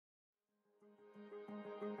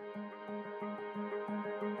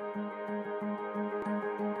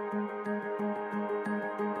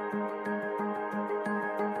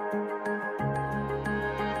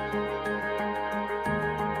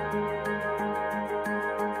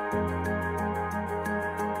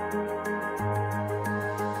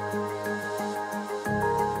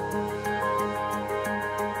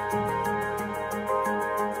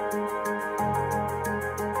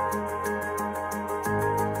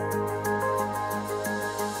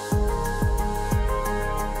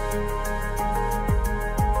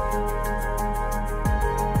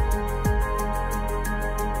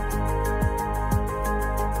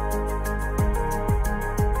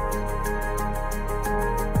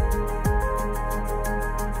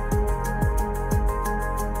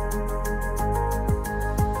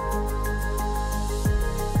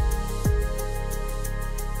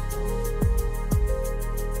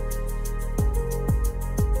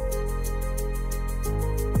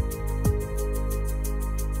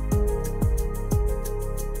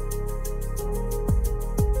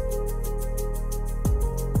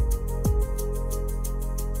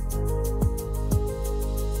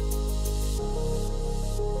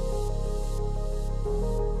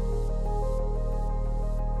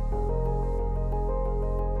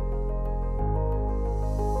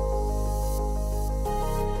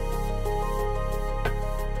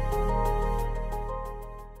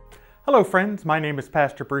Hello friends, my name is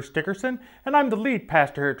Pastor Bruce Dickerson, and I'm the lead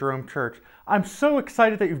pastor here at Jerome Church. I'm so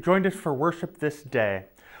excited that you've joined us for worship this day.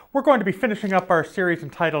 We're going to be finishing up our series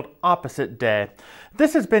entitled Opposite Day.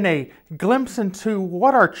 This has been a glimpse into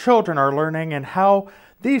what our children are learning and how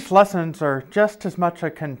these lessons are just as much a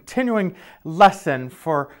continuing lesson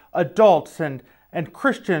for adults and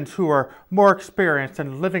Christians who are more experienced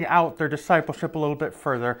and living out their discipleship a little bit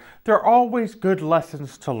further. There are always good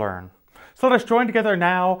lessons to learn. So let us join together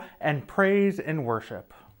now and praise and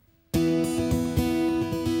worship.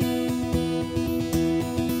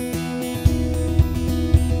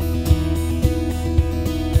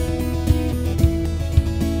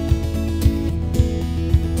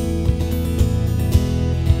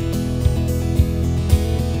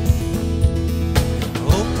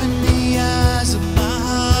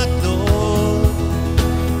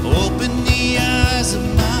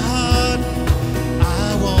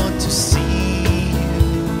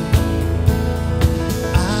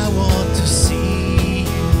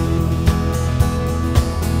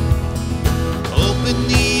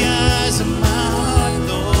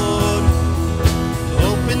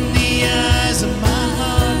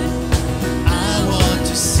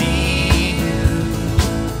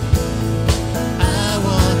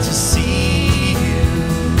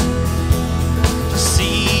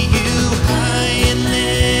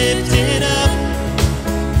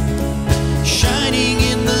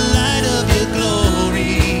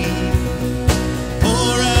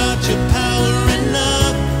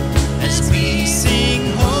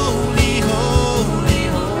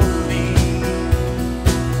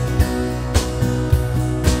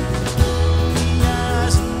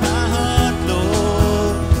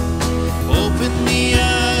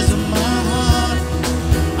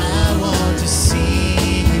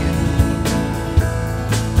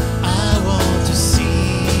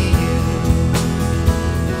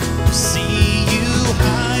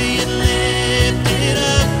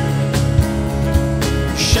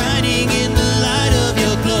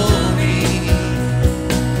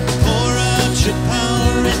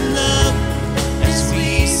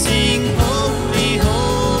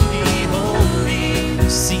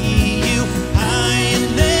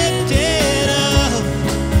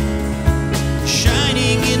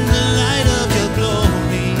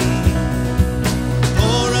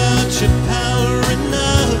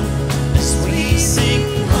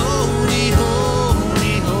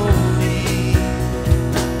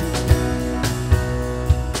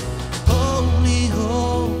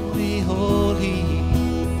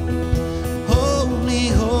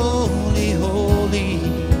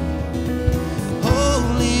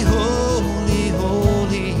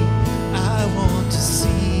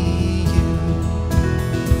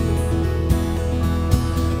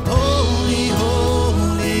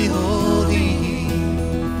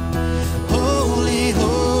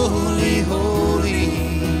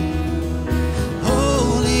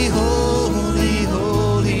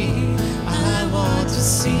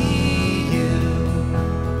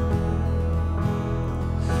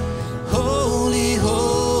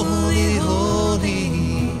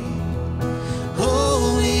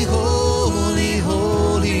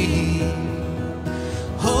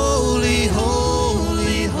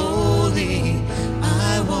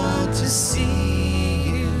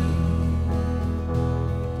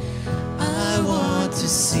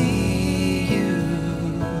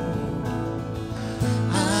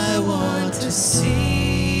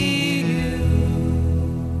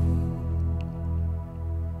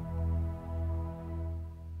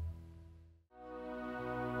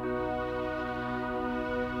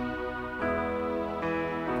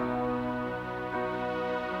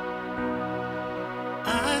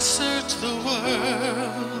 Search the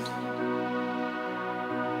world,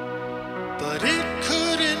 but it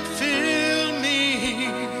couldn't fill me.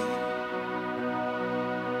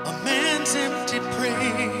 A man's empty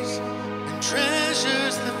praise and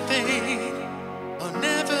treasures that fade are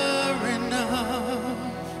never enough.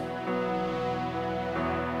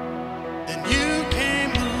 And you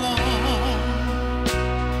came along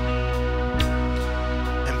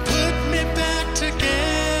and put me back together.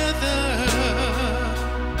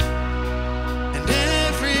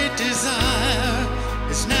 Desire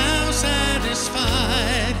is now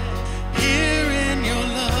satisfied here in your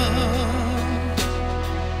love.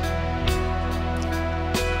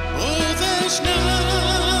 Oh, there's none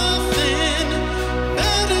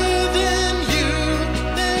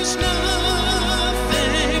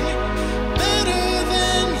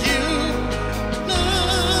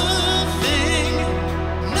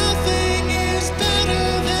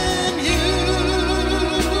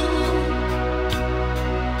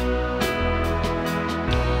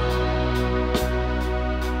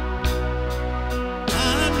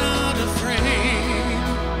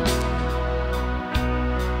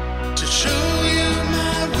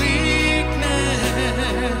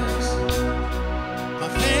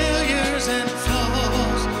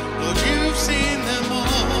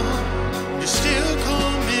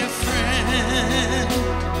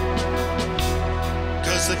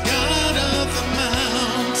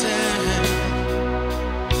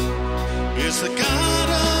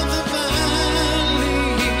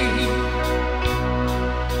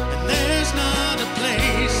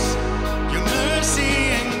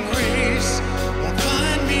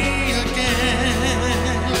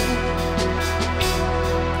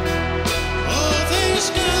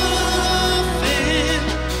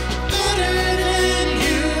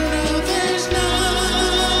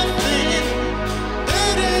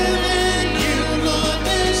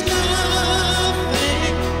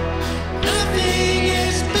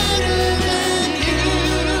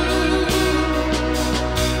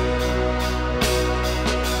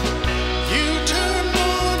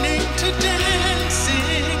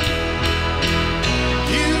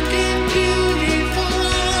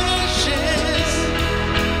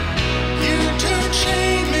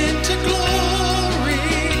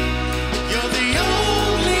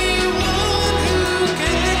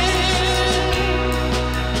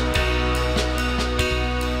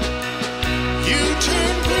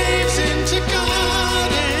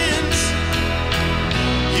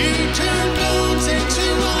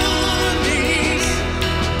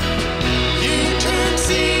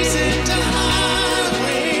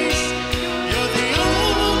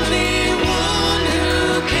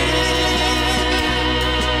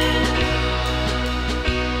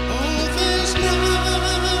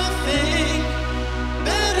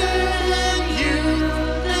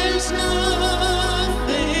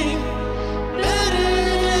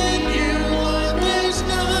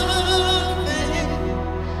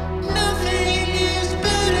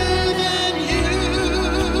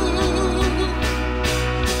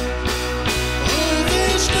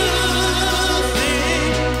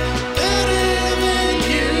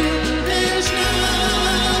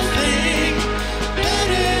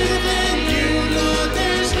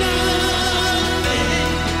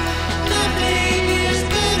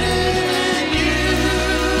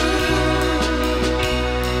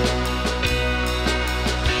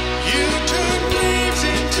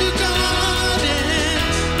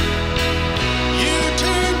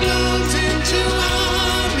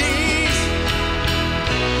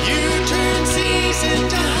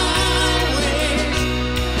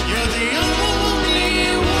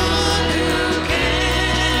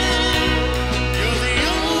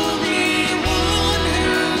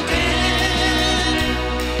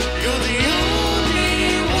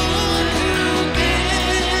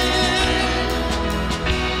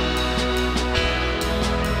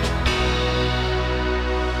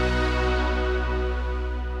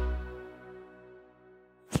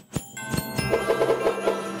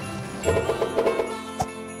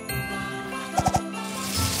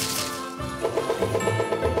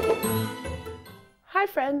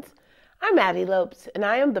friends. I'm Addie Lopes, and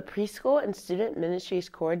I am the Preschool and Student Ministries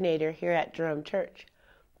Coordinator here at Jerome Church.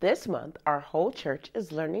 This month, our whole church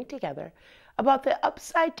is learning together about the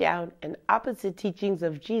upside down and opposite teachings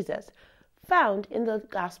of Jesus found in the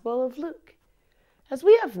Gospel of Luke. As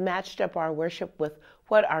we have matched up our worship with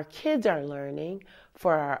what our kids are learning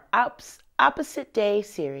for our Opposite Day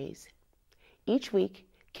series, each week,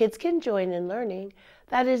 kids can join in learning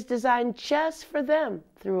that is designed just for them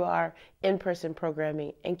through our in-person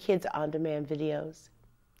programming and Kids On Demand videos.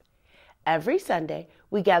 Every Sunday,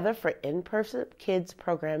 we gather for in-person kids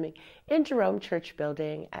programming in Jerome Church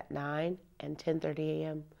Building at 9 and 10:30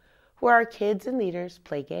 a.m., where our kids and leaders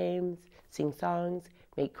play games, sing songs,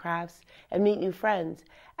 make crafts, and meet new friends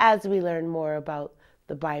as we learn more about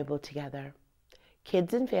the Bible together.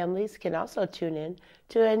 Kids and families can also tune in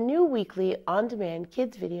to a new weekly on-demand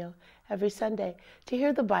kids video every Sunday to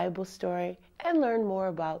hear the Bible story and learn more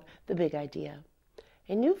about the big idea.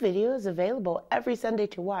 A new video is available every Sunday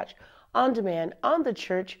to watch on demand on the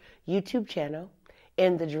church YouTube channel,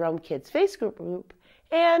 in the Jerome Kids Facebook group,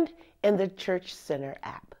 and in the Church Center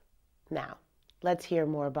app. Now, let's hear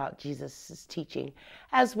more about Jesus' teaching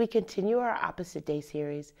as we continue our Opposite Day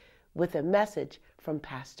series with a message from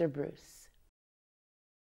Pastor Bruce.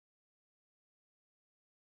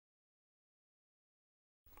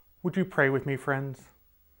 Would you pray with me, friends?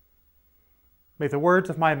 May the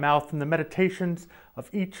words of my mouth and the meditations of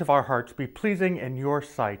each of our hearts be pleasing in your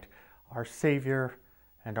sight, our Savior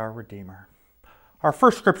and our Redeemer. Our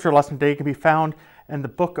first scripture lesson today can be found in the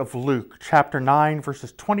book of Luke, chapter 9,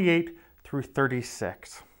 verses 28 through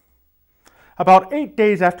 36. About 8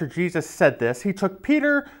 days after Jesus said this, he took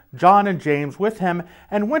Peter, John, and James with him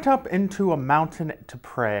and went up into a mountain to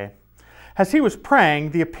pray. As he was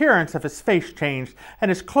praying, the appearance of his face changed, and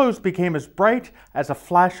his clothes became as bright as a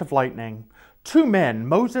flash of lightning. 2 men,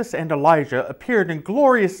 Moses and Elijah, appeared in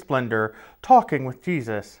glorious splendor, talking with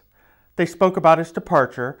Jesus. They spoke about his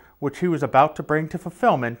departure, which he was about to bring to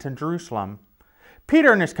fulfillment in Jerusalem.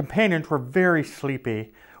 Peter and his companions were very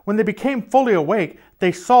sleepy. When they became fully awake,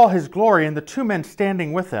 they saw his glory and the 2 men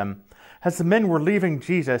standing with him. As the men were leaving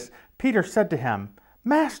Jesus, Peter said to him,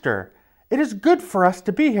 "Master, it is good for us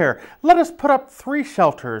to be here. Let us put up 3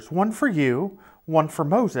 shelters, one for you, one for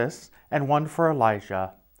Moses, and one for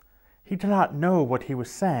Elijah." He did not know what he was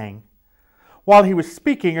saying. While he was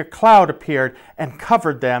speaking, a cloud appeared and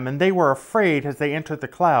covered them, and they were afraid as they entered the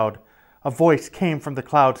cloud. A voice came from the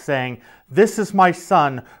cloud saying, "This is my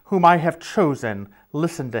Son, whom I have chosen.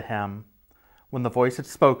 Listen to him." When the voice had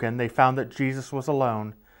spoken, they found that Jesus was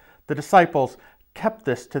alone. The disciples kept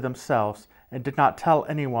this to themselves and did not tell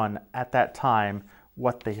anyone at that time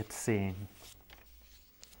what they had seen.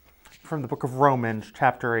 From the book of Romans,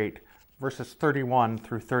 chapter 8, verses 31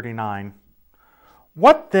 through 39.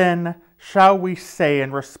 What then shall we say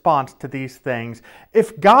in response to these things?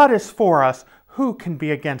 If God is for us, who can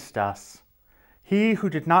be against us? He who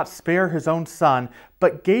did not spare his own Son,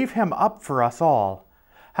 but gave him up for us all,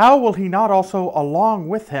 how will he not also along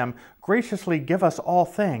with him graciously give us all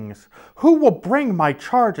things? Who will bring my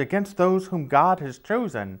charge against those whom God has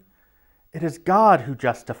chosen? It is God who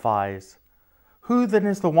justifies. Who then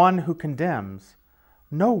is the one who condemns?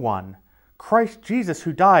 No one. Christ Jesus,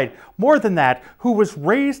 who died, more than that, who was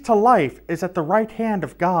raised to life, is at the right hand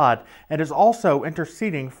of God and is also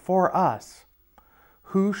interceding for us.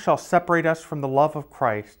 Who shall separate us from the love of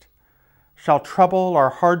Christ? Shall trouble, or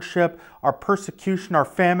hardship, or persecution, or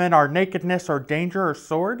famine, or nakedness, or danger, or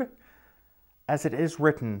sword? As it is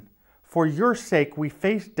written, "For your sake we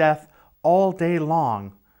face death all day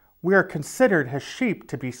long. We are considered as sheep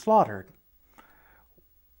to be slaughtered."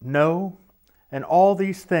 No, in all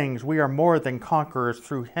these things we are more than conquerors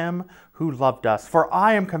through him who loved us. For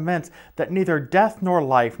I am convinced that neither death nor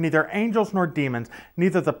life, neither angels nor demons,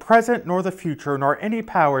 neither the present nor the future, nor any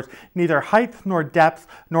powers, neither height nor depth,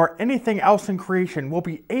 nor anything else in creation will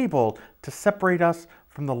be able to separate us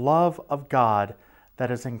from the love of God that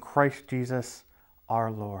is in Christ Jesus our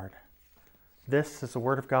Lord. This is the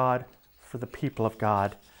word of God for the people of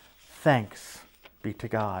God. Thanks be to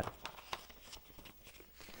God.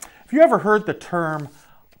 Have you ever heard the term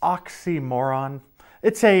oxymoron?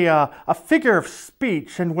 It's a figure of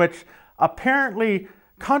speech in which apparently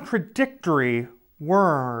contradictory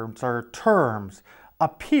words or terms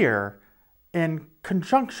appear in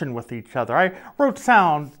conjunction with each other. I wrote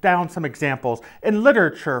down some examples. In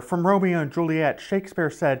literature, from Romeo and Juliet, Shakespeare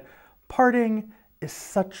said, "Parting is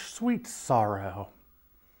such sweet sorrow."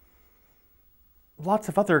 Lots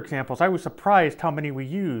of other examples. I was surprised how many we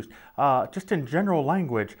used, just in general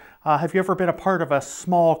language. Have you ever been a part of a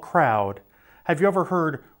small crowd? Have you ever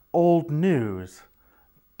heard old news?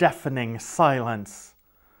 Deafening silence.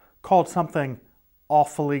 called something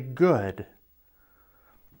awfully good.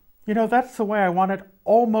 You know, that's the way I want it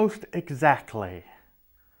almost exactly.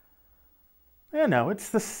 You know, it's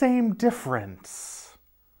the same difference.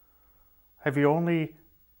 Have you only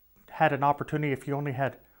had an opportunity, if you only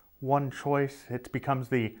had one choice, it becomes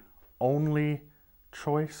the only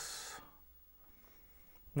choice?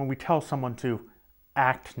 When we tell someone to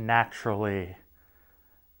act naturally,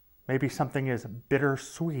 maybe something is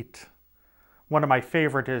bittersweet. One of my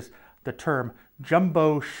favorite is the term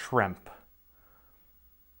jumbo shrimp.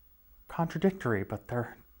 Contradictory, but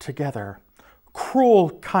they're together.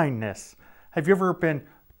 Cruel kindness. Have you ever been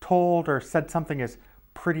told or said something is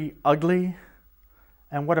pretty ugly?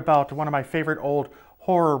 And what about one of my favorite old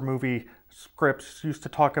horror movie scripts used to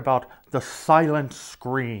talk about the silent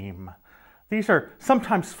scream? These are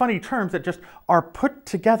sometimes funny terms that just are put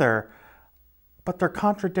together, but they're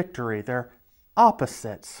contradictory. They're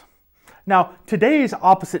opposites. Now, today's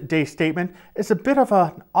opposite day statement is a bit of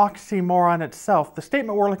an oxymoron itself. The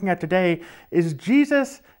statement we're looking at today is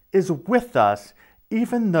Jesus is with us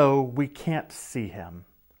even though we can't see him.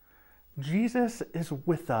 Jesus is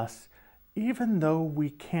with us even though we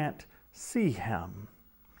can't see him.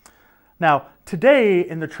 Now, today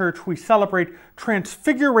in the church, we celebrate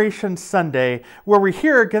Transfiguration Sunday, where we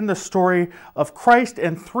hear again the story of Christ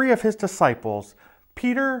and three of his disciples,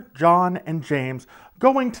 Peter, John, and James,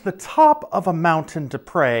 going to the top of a mountain to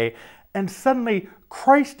pray, and suddenly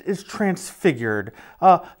Christ is transfigured.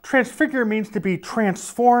 Transfigure means to be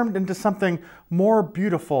transformed into something more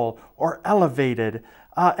beautiful or elevated.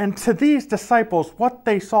 And to these disciples, what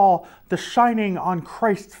they saw, the shining on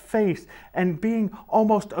Christ's face and being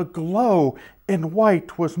almost aglow in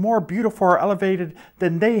white, was more beautiful or elevated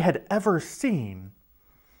than they had ever seen.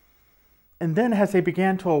 And then as they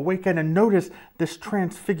began to awaken and notice this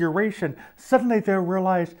transfiguration, suddenly they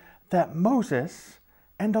realized that Moses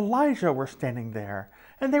and Elijah were standing there.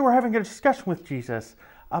 And they were having a discussion with Jesus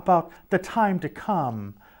about the time to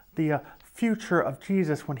come, the future of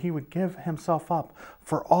Jesus when he would give himself up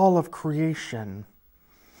for all of creation.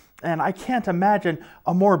 And I can't imagine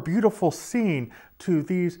a more beautiful scene to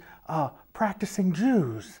these practicing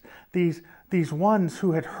Jews, these ones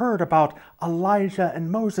who had heard about Elijah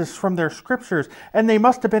and Moses from their scriptures. And they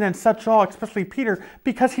must have been in such awe, especially Peter,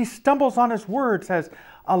 because he stumbles on his words as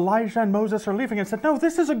Elijah and Moses are leaving and said, "No,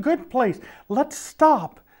 this is a good place. Let's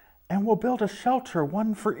stop and we'll build a shelter,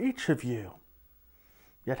 one for each of you."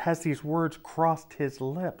 Yet as these words crossed his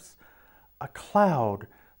lips, a cloud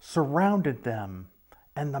surrounded them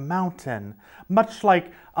and the mountain, much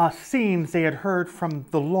like scenes they had heard from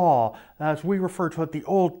the law, as we refer to it, the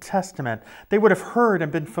Old Testament. They would have heard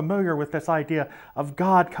and been familiar with this idea of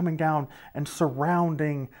God coming down and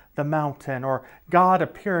surrounding the mountain, or God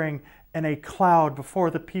appearing in a cloud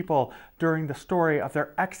before the people during the story of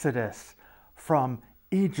their exodus from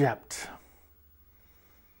Egypt.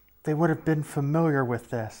 They would have been familiar with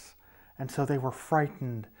this, and so they were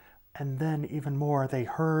frightened. And then even more, they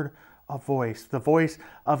heard a voice. The voice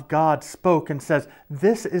of God spoke and says,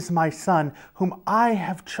 "This is my son, whom I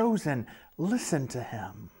have chosen. Listen to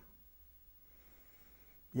him."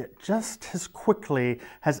 Yet just as quickly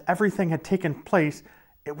as everything had taken place,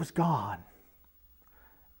 it was gone.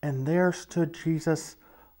 And there stood Jesus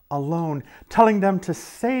alone, telling them to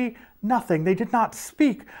say nothing. They did not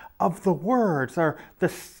speak of the words or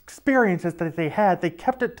the experiences that they had. They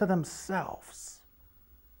kept it to themselves.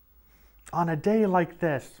 On a day like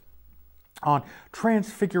this, on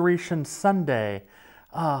Transfiguration Sunday,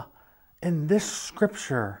 in this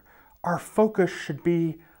scripture, our focus should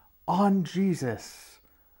be on Jesus,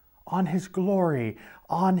 on his glory,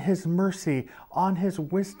 on his mercy, on his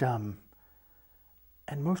wisdom,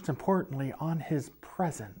 and most importantly, on his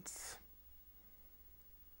presence.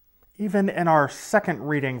 Even in our second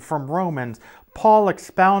reading from Romans, Paul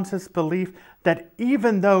expounds his belief that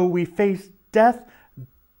even though we face death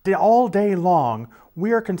all day long,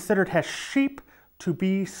 we are considered as sheep to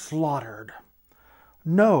be slaughtered.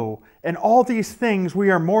 No, in all these things we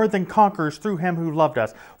are more than conquerors through him who loved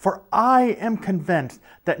us. For I am convinced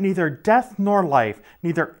that neither death nor life,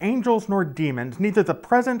 neither angels nor demons, neither the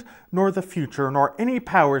present nor the future, nor any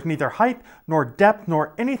powers, neither height nor depth,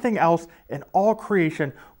 nor anything else in all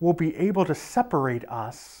creation will be able to separate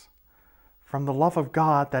us from the love of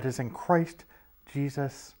God that is in Christ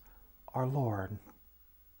Jesus our Lord.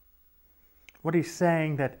 What he's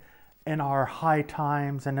saying, that in our high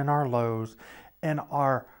times and in our lows, in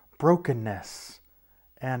our brokenness,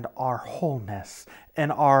 and our wholeness,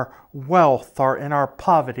 in our wealth or in our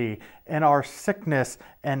poverty, in our sickness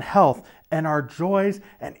and health, and our joys,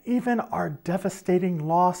 and even our devastating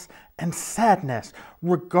loss and sadness,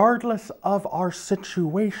 regardless of our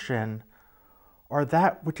situation or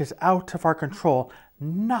that which is out of our control.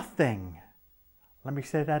 Nothing, let me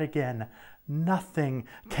say that again, nothing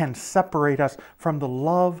can separate us from the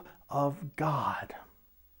love of God.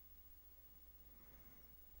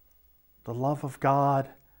 The love of God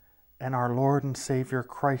and our Lord and Savior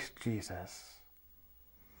Christ Jesus.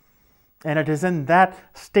 And it is in that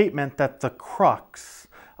statement that the crux,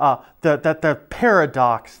 the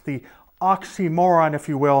paradox, the oxymoron, if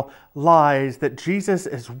you will, lies, that Jesus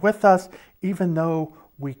is with us even though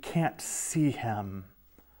we can't see him.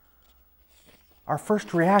 Our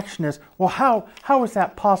first reaction is, well, how is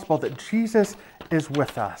that possible that Jesus is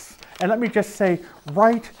with us? And let me just say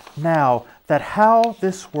right now that how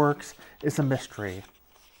this works is a mystery.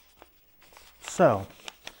 So,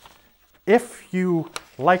 if you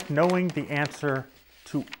like knowing the answer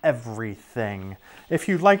to everything, if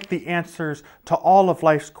you like the answers to all of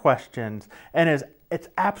life's questions, and it's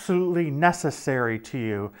absolutely necessary to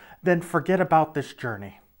you, then forget about this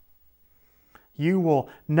journey. You will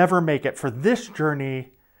never make it, for this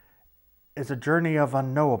journey is a journey of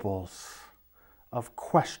unknowables, of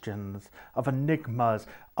questions, of enigmas,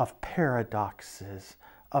 of paradoxes,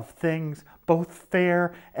 of things both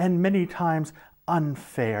fair and many times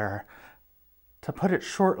unfair. To put it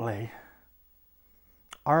shortly,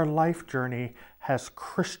 our life journey as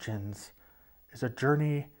Christians is a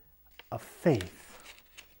journey of faith.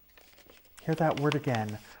 Hear that word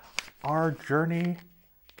again. Our journey,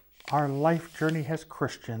 our life journey as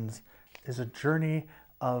Christians is a journey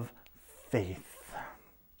of faith.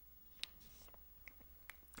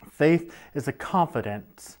 Faith is a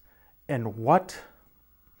confidence in what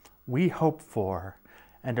we hope for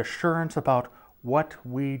and assurance about what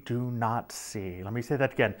we do not see. Let me say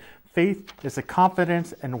that again. Faith is a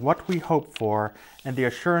confidence in what we hope for and the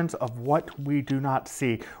assurance of what we do not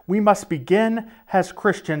see. We must begin as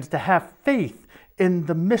Christians to have faith in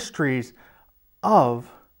the mysteries of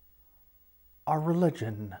our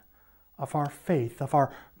religion, of our faith, of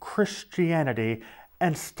our Christianity,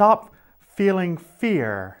 and stop feeling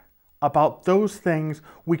fear about those things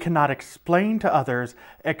we cannot explain to others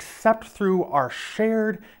except through our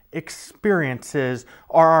shared experiences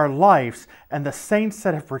or our lives and the saints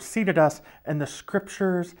that have preceded us in the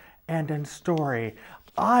scriptures and in story.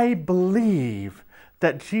 I believe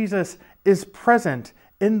that Jesus is present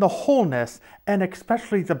in the wholeness and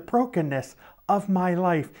especially the brokenness of my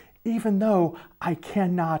life, even though I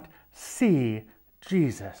cannot see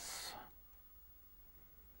Jesus.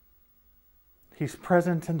 He's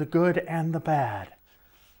present in the good and the bad,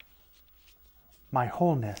 my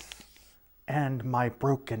wholeness and my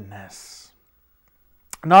brokenness.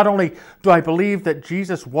 Not only do I believe that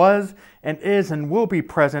Jesus was and is and will be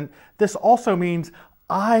present, this also means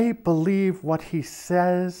I believe what he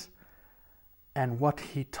says and what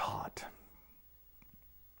he taught.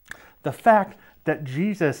 The fact that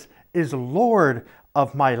Jesus is Lord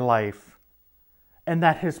of my life and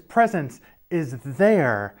that his presence is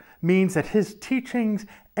there means that his teachings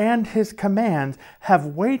and his commands have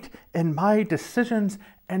weight in my decisions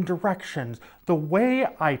and directions. The way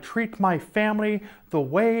I treat my family, the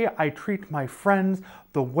way I treat my friends,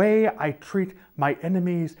 the way I treat my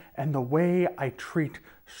enemies, and the way I treat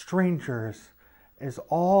strangers is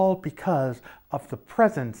all because of the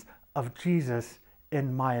presence of Jesus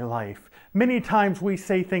in my life. Many times we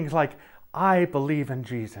say things like, I believe in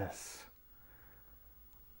Jesus.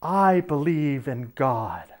 I believe in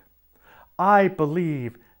God. I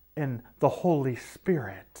believe in the Holy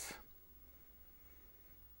Spirit.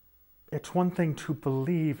 It's one thing to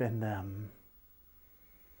believe in them.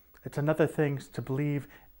 It's another thing to believe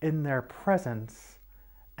in their presence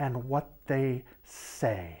and what they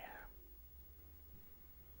say.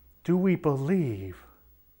 Do we believe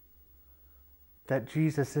that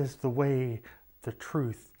Jesus is the way, the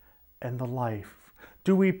truth, and the life?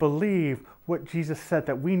 Do we believe what Jesus said,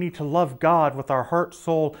 that we need to love God with our heart,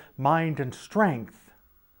 soul, mind, and strength?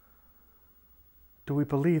 Do we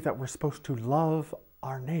believe that we're supposed to love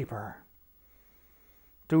our neighbor?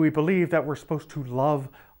 Do we believe that we're supposed to love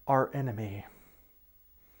our enemy?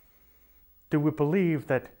 Do we believe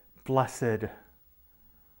that blessed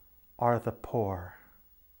are the poor?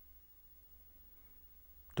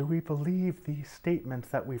 Do we believe these statements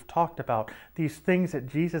that we've talked about, these things that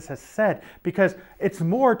Jesus has said? Because it's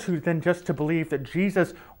more than just to believe that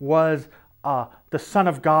Jesus was the Son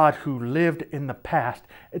of God who lived in the past.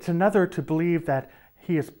 It's another to believe that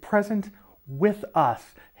he is present with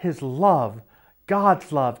us. His love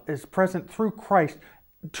God's love is present through Christ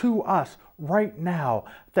to us right now,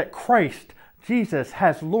 that Christ, Jesus,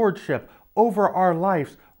 has lordship over our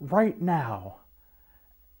lives right now.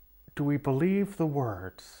 Do we believe the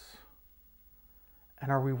words?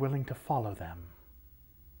 And are we willing to follow them?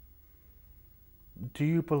 Do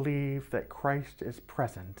you believe that Christ is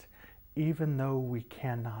present even though we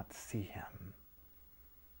cannot see him?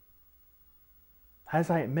 As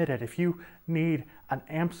I admitted, if you need an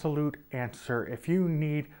absolute answer, if you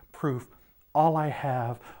need proof, all I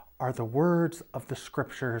have are the words of the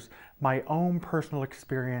scriptures, my own personal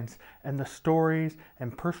experience, and the stories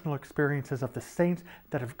and personal experiences of the saints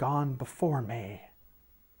that have gone before me.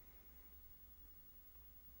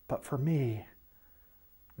 But for me,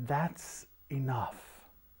 that's enough.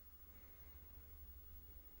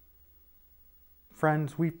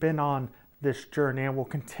 Friends, we've been on this journey and will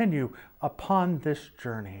continue upon this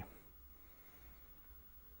journey.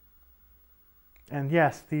 And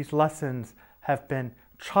yes, these lessons have been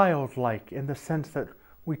childlike in the sense that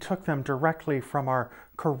we took them directly from our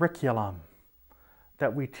curriculum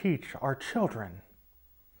that we teach our children.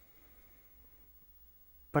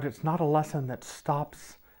 But it's not a lesson that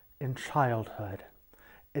stops in childhood.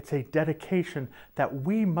 It's a dedication that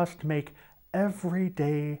we must make every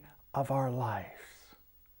day of our lives.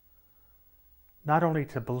 Not only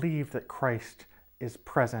to believe that Christ is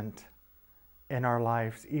present in our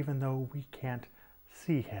lives, even though we can't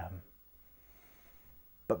see him,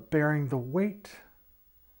 but bearing the weight,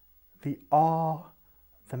 the awe,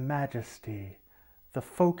 the majesty, the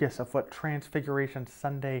focus of what Transfiguration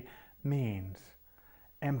Sunday means,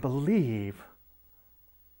 and believe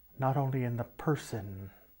not only in the person,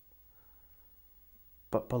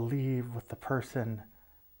 but believe what the person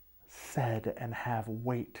said and have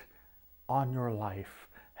weight on your life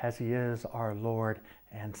as he is our Lord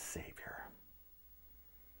and Savior.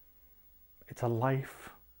 It's a life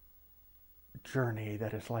journey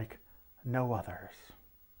that is like no others.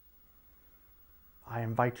 I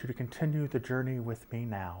invite you to continue the journey with me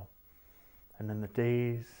now and in the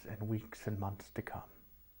days and weeks and months to come.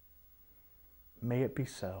 May it be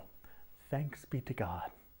so. Thanks be to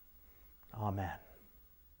God. Amen.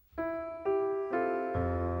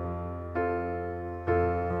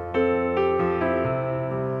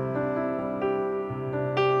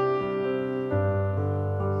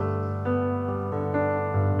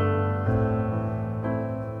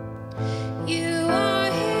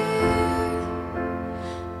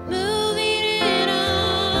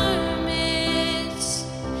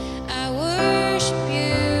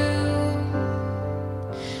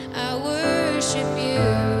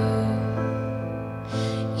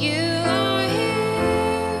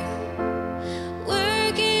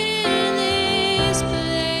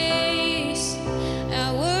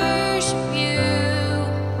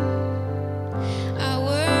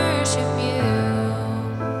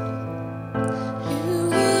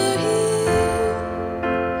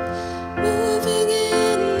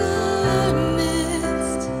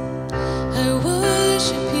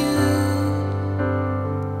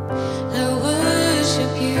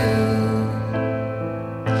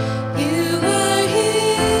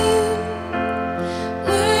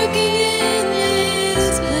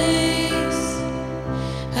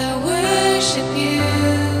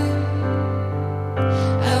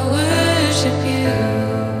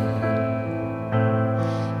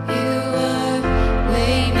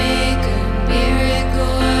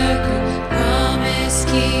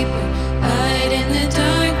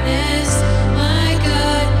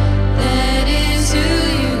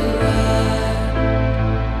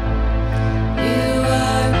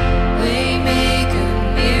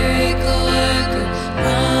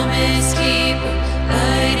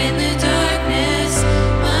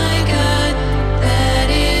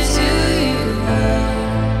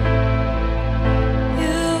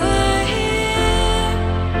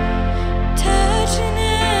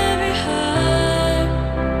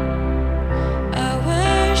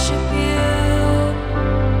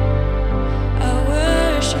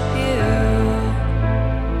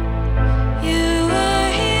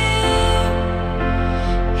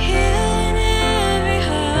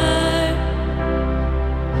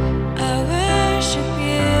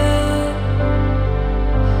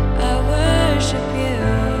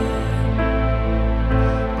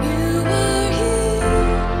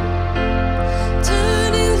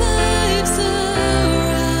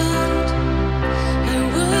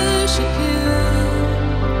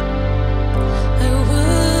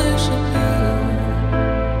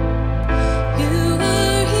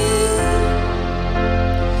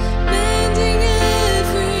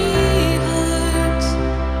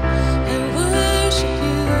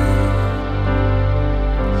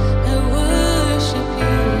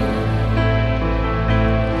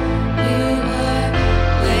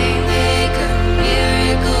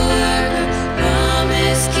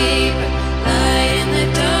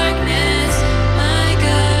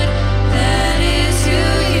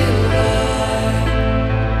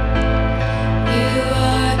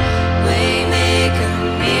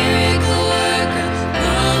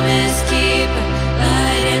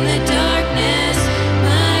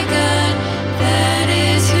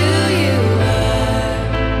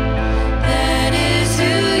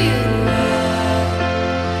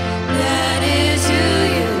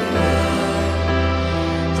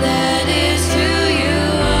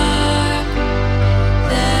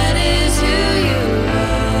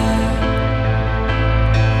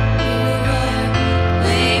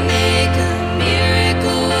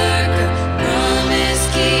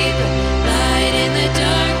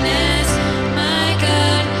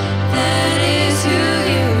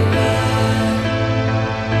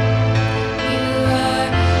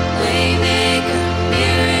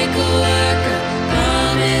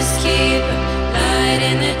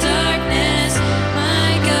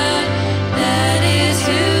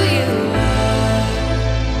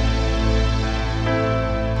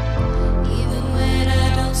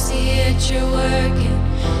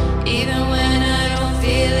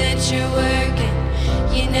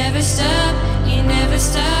 never stop, you never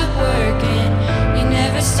stop working. You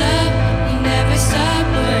never stop, you never stop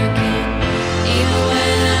working. Even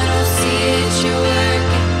when I don't see it, you're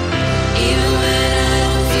working. Even when I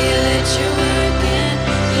don't feel it, you're working.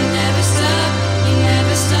 You never stop, you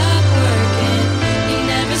never stop working. You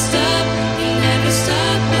never stop, you never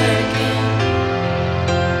stop working.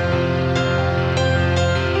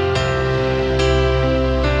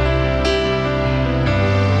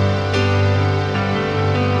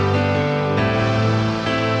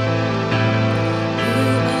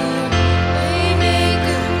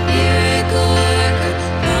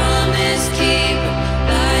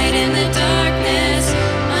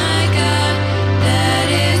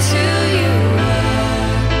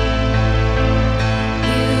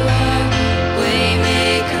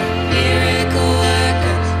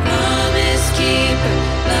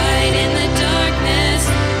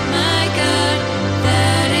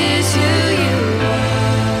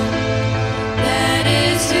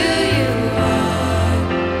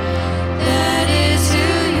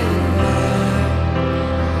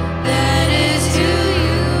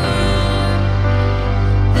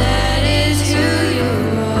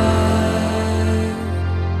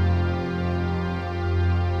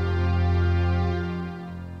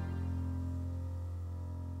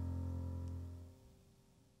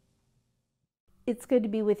 It's good to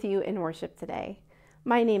be with you in worship today.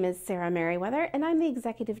 My name is Sarah Merriweather, and I'm the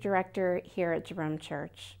Executive Director here at Jerome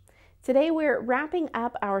Church. Today we're wrapping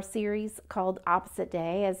up our series called Opposite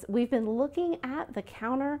Day as we've been looking at the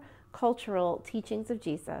counter-cultural teachings of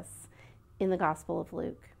Jesus in the Gospel of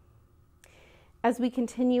Luke. As we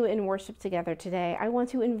continue in worship together today, I want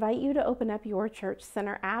to invite you to open up your Church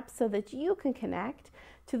Center app so that you can connect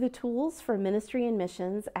to the tools for ministry and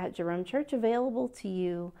missions at Jerome Church available to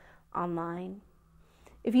you online.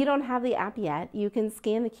 If you don't have the app yet, you can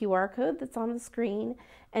scan the QR code that's on the screen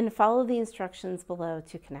and follow the instructions below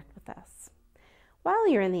to connect with us. While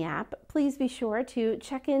you're in the app, please be sure to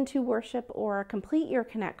check into worship or complete your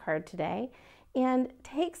Connect card today and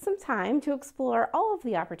take some time to explore all of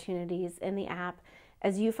the opportunities in the app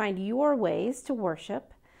as you find your ways to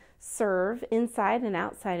worship, serve inside and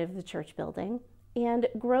outside of the church building, and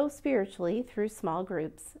grow spiritually through small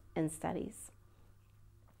groups and studies.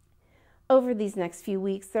 Over these next few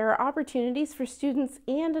weeks, there are opportunities for students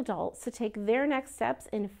and adults to take their next steps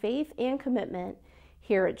in faith and commitment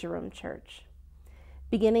here at Jerome Church.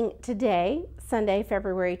 Beginning today, Sunday,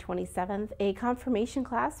 February 27th, a confirmation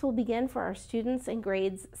class will begin for our students in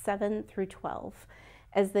grades 7 through 12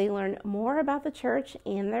 as they learn more about the church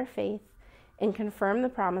and their faith and confirm the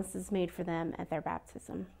promises made for them at their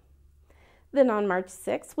baptism. Then on March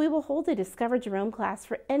 6th, we will hold a Discover Jerome class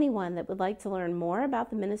for anyone that would like to learn more about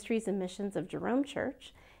the ministries and missions of Jerome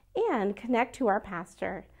Church and connect to our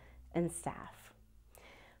pastor and staff.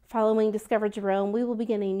 Following Discover Jerome, we will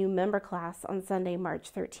begin a new member class on Sunday,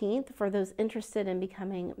 March 13th for those interested in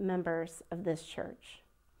becoming members of this church.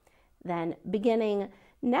 Then, beginning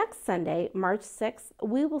next Sunday, March 6th,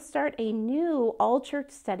 we will start a new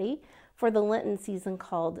all-church study for the Lenten season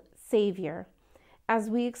called Savior, as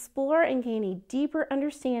we explore and gain a deeper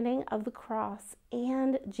understanding of the cross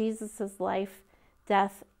and Jesus' life,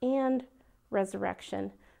 death, and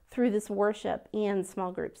resurrection through this worship and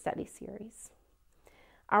small group study series.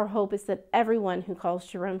 Our hope is that everyone who calls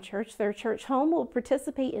Jerome Church their church home will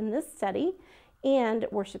participate in this study and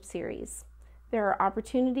worship series. There are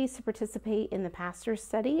opportunities to participate in the pastor's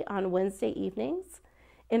study on Wednesday evenings,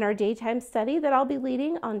 in our daytime study that I'll be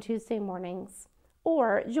leading on Tuesday mornings,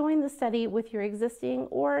 or join the study with your existing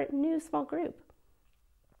or new small group.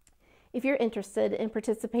 If you're interested in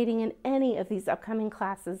participating in any of these upcoming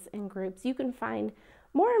classes and groups, you can find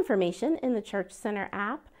more information in the Church Center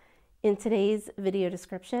app, in today's video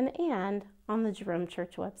description, and on the Jerome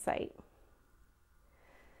Church website.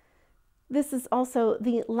 This is also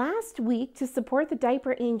the last week to support the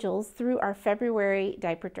Diaper Angels through our February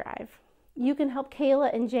diaper drive. You can help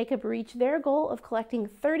Kayla and Jacob reach their goal of collecting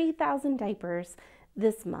 30,000 diapers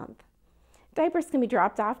this month. Diapers can be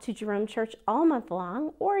dropped off to Jerome Church all month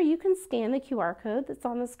long, or you can scan the QR code that's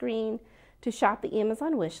on the screen to shop the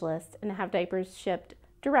Amazon wish list and have diapers shipped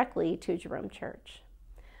directly to Jerome Church.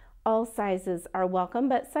 All sizes are welcome,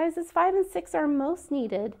 but sizes 5 and 6 are most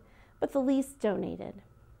needed, but the least donated.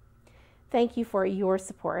 Thank you for your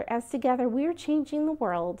support, as together we're changing the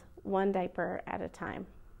world one diaper at a time.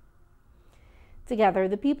 Together,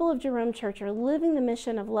 the people of Jerome Church are living the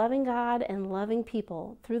mission of loving God and loving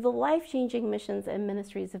people through the life-changing missions and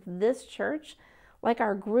ministries of this church, like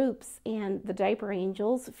our groups and the Diaper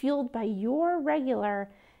Angels, fueled by your regular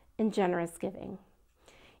and generous giving.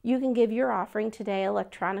 You can give your offering today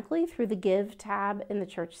electronically through the Give tab in the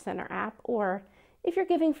Church Center app, or if you're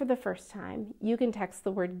giving for the first time, you can text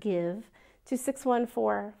the word GIVE to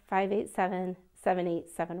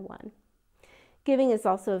 614-587-7871. Giving is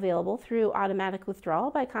also available through automatic withdrawal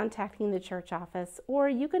by contacting the church office, or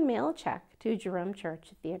you can mail a check to Jerome Church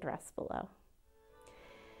at the address below.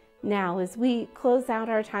 Now, as we close out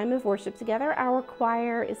our time of worship together, our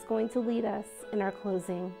choir is going to lead us in our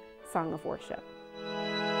closing song of worship.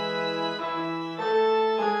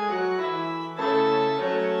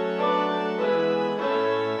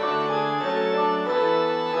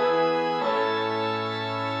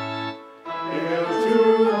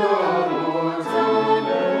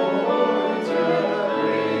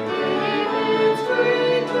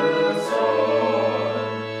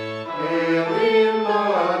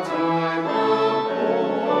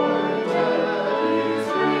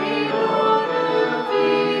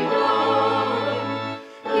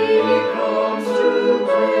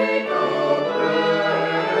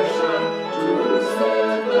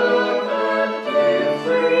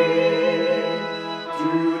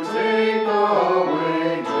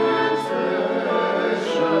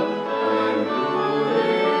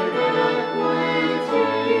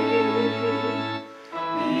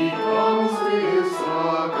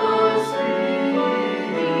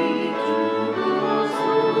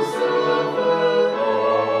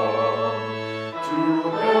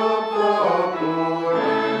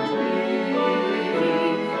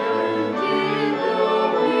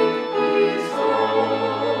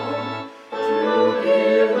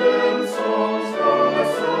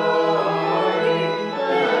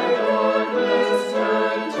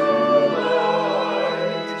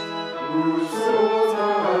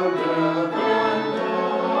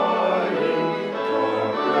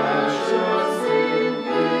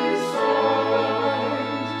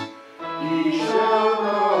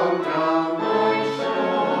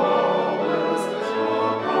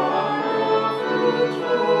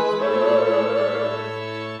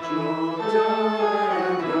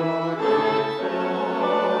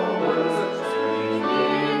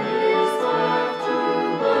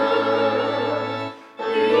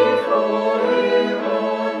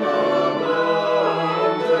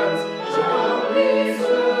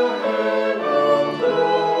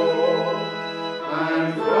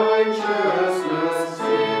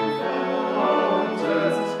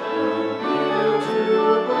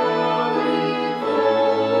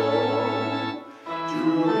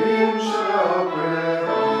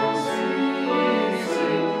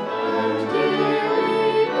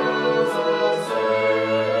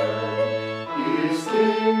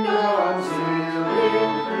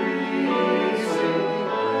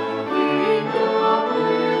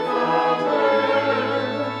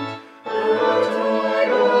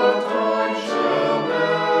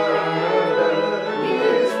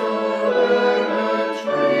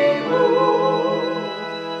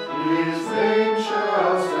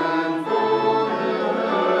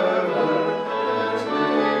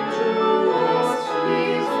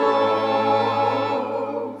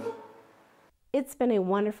 It's been a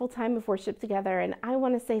wonderful time of worship together, and I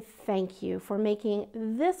want to say thank you for making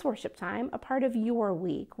this worship time a part of your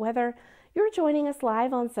week, whether you're joining us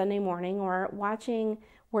live on Sunday morning or watching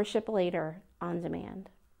worship later on demand.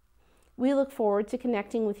 We look forward to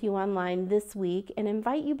connecting with you online this week and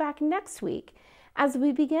invite you back next week as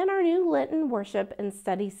we begin our new Lenten worship and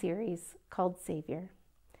study series called Savior.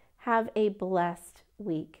 Have a blessed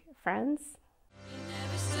week, friends.